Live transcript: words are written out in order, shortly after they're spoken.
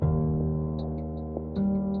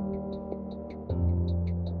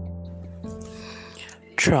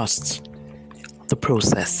Trust the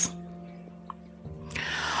process.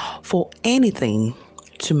 For anything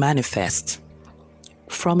to manifest,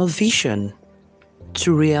 from a vision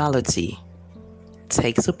to reality,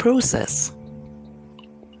 takes a process.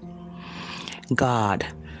 God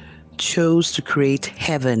chose to create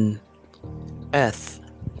heaven, earth,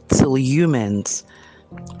 till humans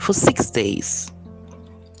for 6 days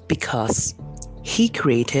because He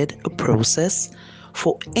created a process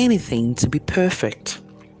for anything to be perfect.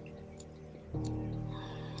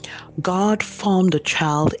 God formed a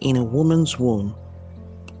child in a woman's womb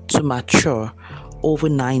to mature over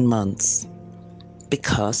 9 months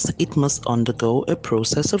because it must undergo a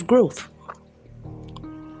process of growth.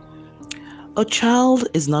 A child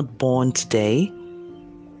is not born today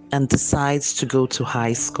and decides to go to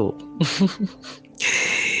high school.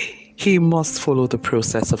 He must follow the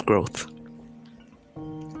process of growth.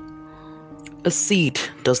 A seed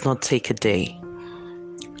does not take a day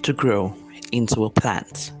to grow into a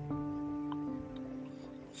plant.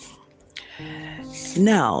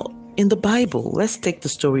 Now, in the Bible, let's take the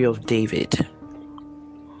story of David.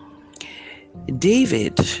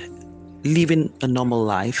 David, living a normal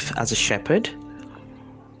life as a shepherd,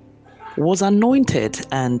 was anointed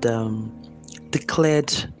and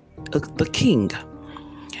declared the king.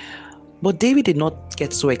 But David did not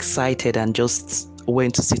get so excited and just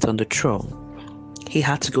went to sit on the throne. He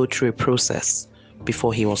had to go through a process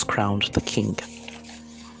before he was crowned the king.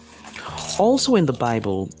 Also in the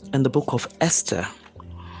Bible, in the book of Esther,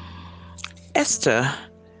 Esther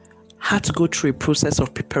had to go through a process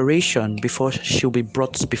of preparation before she'll be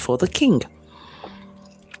brought before the king.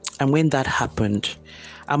 And when that happened,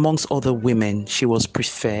 amongst other women, she was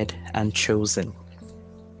preferred and chosen.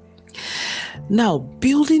 Now,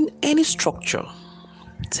 building any structure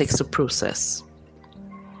takes a process.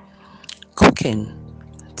 Cooking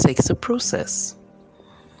takes a process.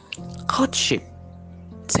 Courtship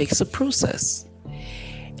takes a process.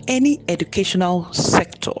 Any educational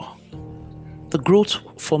sector, the growth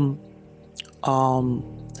from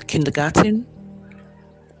kindergarten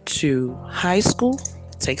to high school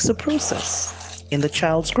takes a process in the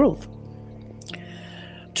child's growth.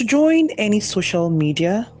 To join any social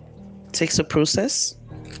media takes a process.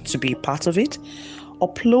 To be part of it,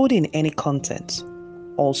 uploading any content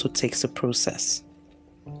also takes a process.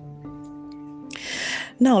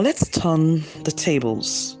 Now let's turn the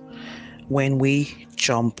tables when we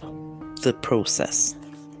jump the process.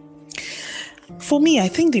 For me, I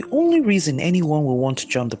think the only reason anyone will want to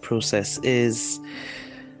jump the process is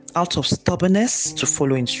out of stubbornness to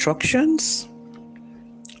follow instructions,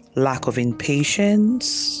 lack of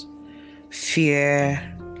impatience, fear,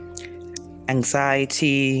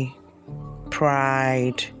 anxiety,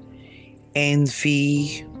 pride,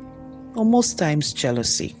 envy, or most times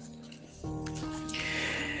jealousy.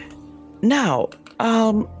 Now,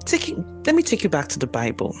 let me take you back to the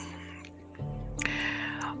Bible.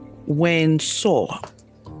 When Saul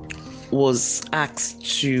was asked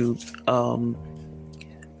to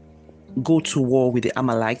go to war with the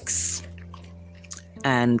Amalekites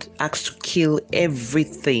and asked to kill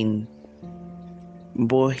everything,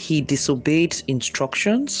 but he disobeyed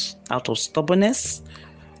instructions out of stubbornness.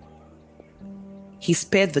 He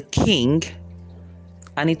spared the king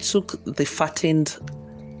and he took the fattened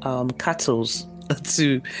cattle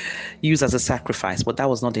to use as a sacrifice, but that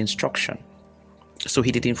was not the instruction. So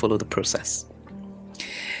he didn't follow the process.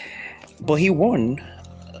 But he won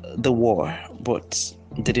the war, but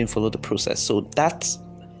didn't follow the process. So that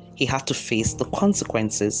he had to face the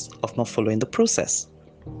consequences of not following the process.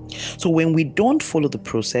 So when we don't follow the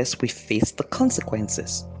process, we face the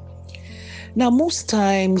consequences. Now, most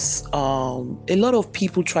times, a lot of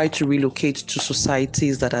people try to relocate to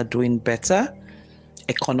societies that are doing better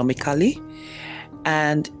economically.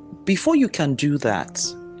 And before you can do that,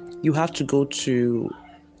 you have to go to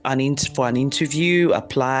for an interview,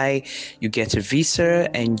 apply, you get a visa,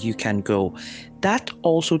 and you can go. That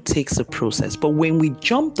also takes a process. But when we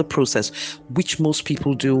jump the process, which most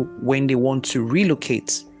people do when they want to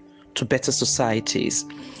relocate to better societies,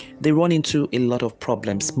 they run into a lot of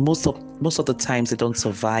problems. Most of the times they don't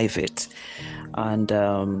survive it. And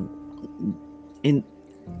in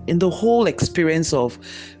the whole experience of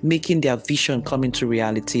making their vision come into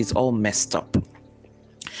reality is all messed up.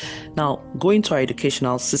 Now, going to our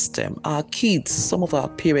educational system, our kids, some of our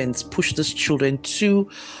parents push these children too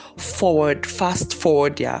fast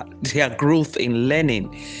forward their growth in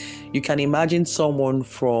learning. You can imagine someone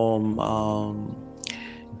from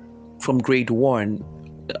grade 1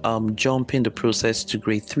 jumping the process to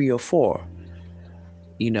grade 3 or 4,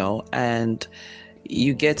 and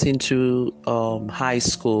you get into high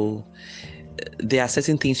school. there are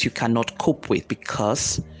certain things you cannot cope with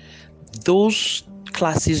because those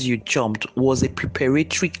classes you jumped was a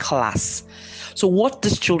preparatory class. So what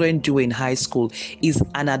these children do in high school is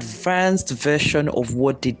an advanced version of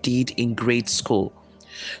what they did in grade school.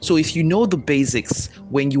 So if you know the basics,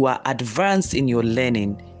 when you are advanced in your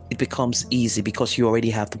learning, it becomes easy because you already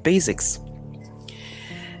have the basics.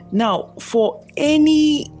 Now, for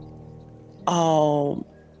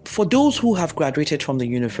those who have graduated from the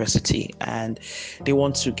university and they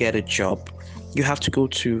want to get a job, you have to go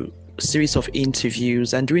to a series of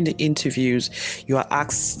interviews, and during the interviews you are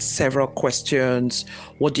asked several questions.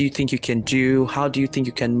 What do you think you can do? How do you think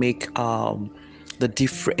you can make a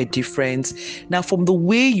difference? Now, from the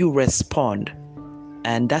way you respond,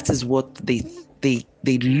 and that is what they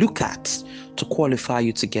look at to qualify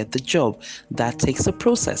you to get the job. That takes a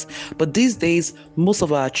process. But these days, most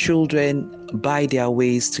of our children buy their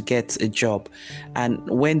ways to get a job, and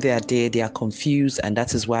when they are there, they are confused, and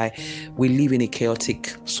that is why we live in a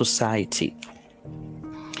chaotic society.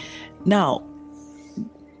 Now,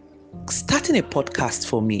 starting a podcast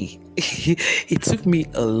for me, it took me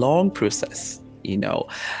a long process.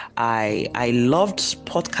 I loved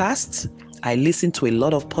podcasts. I listened to a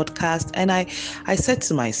lot of podcasts, and I said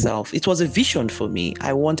to myself, it was a vision for me.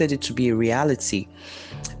 I wanted it to be a reality.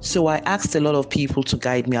 So I asked a lot of people to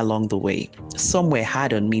guide me along the way. Some were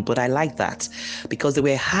hard on me, but I like that because they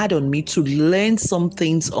were hard on me to learn some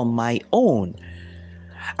things on my own.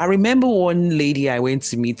 I remember one lady I went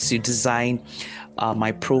to meet to design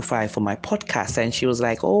my profile for my podcast, and she was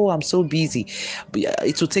like, "Oh, I'm so busy.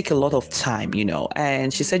 It will take a lot of time,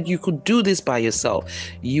 And she said, "You could do this by yourself.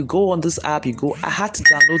 You go on this app, I had to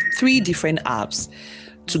download 3 different apps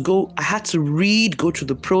to go. I had to read, go through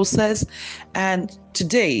the process. And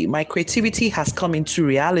today, my creativity has come into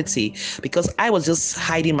reality because I was just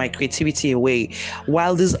hiding my creativity away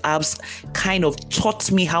while these apps kind of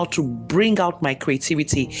taught me how to bring out my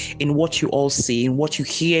creativity in what you all see, in what you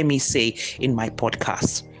hear me say in my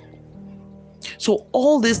podcast. So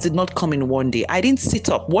all this did not come in one day. I didn't sit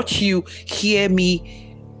up. What you hear me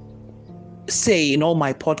say in all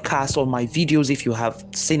my podcasts or my videos, if you have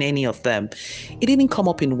seen any of them, it didn't come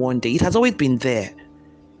up in one day. It has always been there.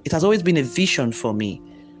 It has always been a vision for me.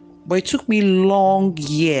 But it took me long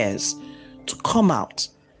years to come out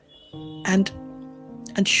and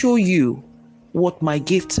show you what my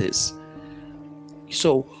gift is.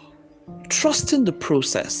 So trusting the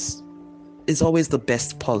process is always the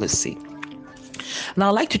best policy. Now,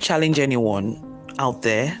 I'd like to challenge anyone out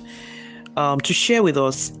there to share with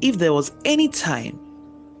us if there was any time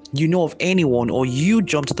you know of anyone or you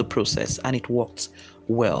jumped the process and it worked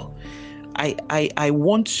well. I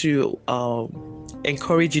want to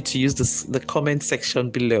encourage you to use the comment section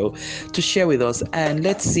below to share with us, and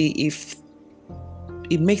let's see if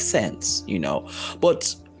it makes sense,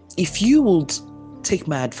 But if you would take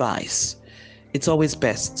my advice, it's always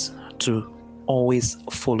best to always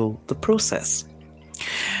follow the process.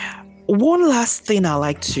 One last thing I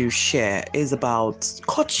like to share is about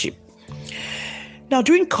courtship. Now,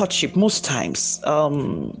 during courtship, most times,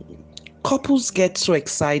 couples get so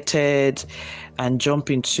excited and jump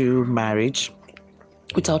into marriage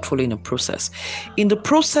without following a process. In the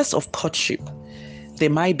process of courtship, there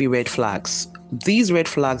might be red flags. These red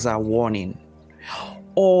flags are warning.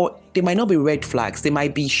 Or they might not be red flags. They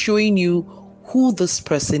might be showing you who this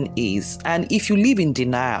person is. And if you live in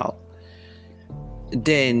denial,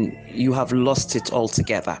 then you have lost it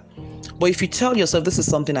altogether. But if you tell yourself, this is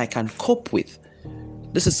something I can cope with,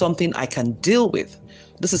 this is something I can deal with,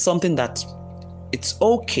 this is something that it's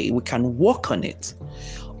okay, we can work on it.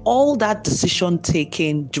 All that decision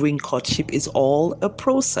taking during courtship is all a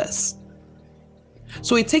process.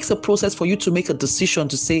 So it takes a process for you to make a decision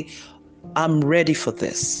to say, I'm ready for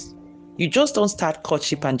this. You just don't start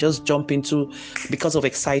courtship and just jump into, because of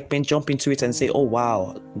excitement, jump into it and say, oh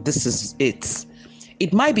wow, this is it.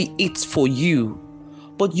 It might be it for you,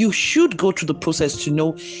 but you should go through the process to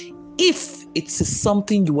know if it's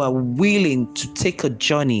something you are willing to take a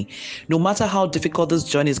journey. No matter how difficult this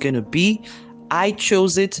journey is going to be, I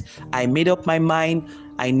chose it. I made up my mind.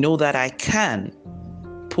 I know that I can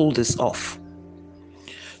pull this off.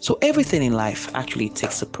 So everything in life actually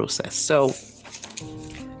takes a process. So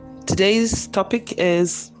today's topic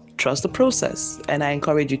is trust the process, and I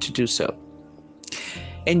encourage you to do so.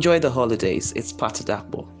 Enjoy the holidays. It's part of that.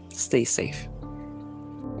 Stay safe.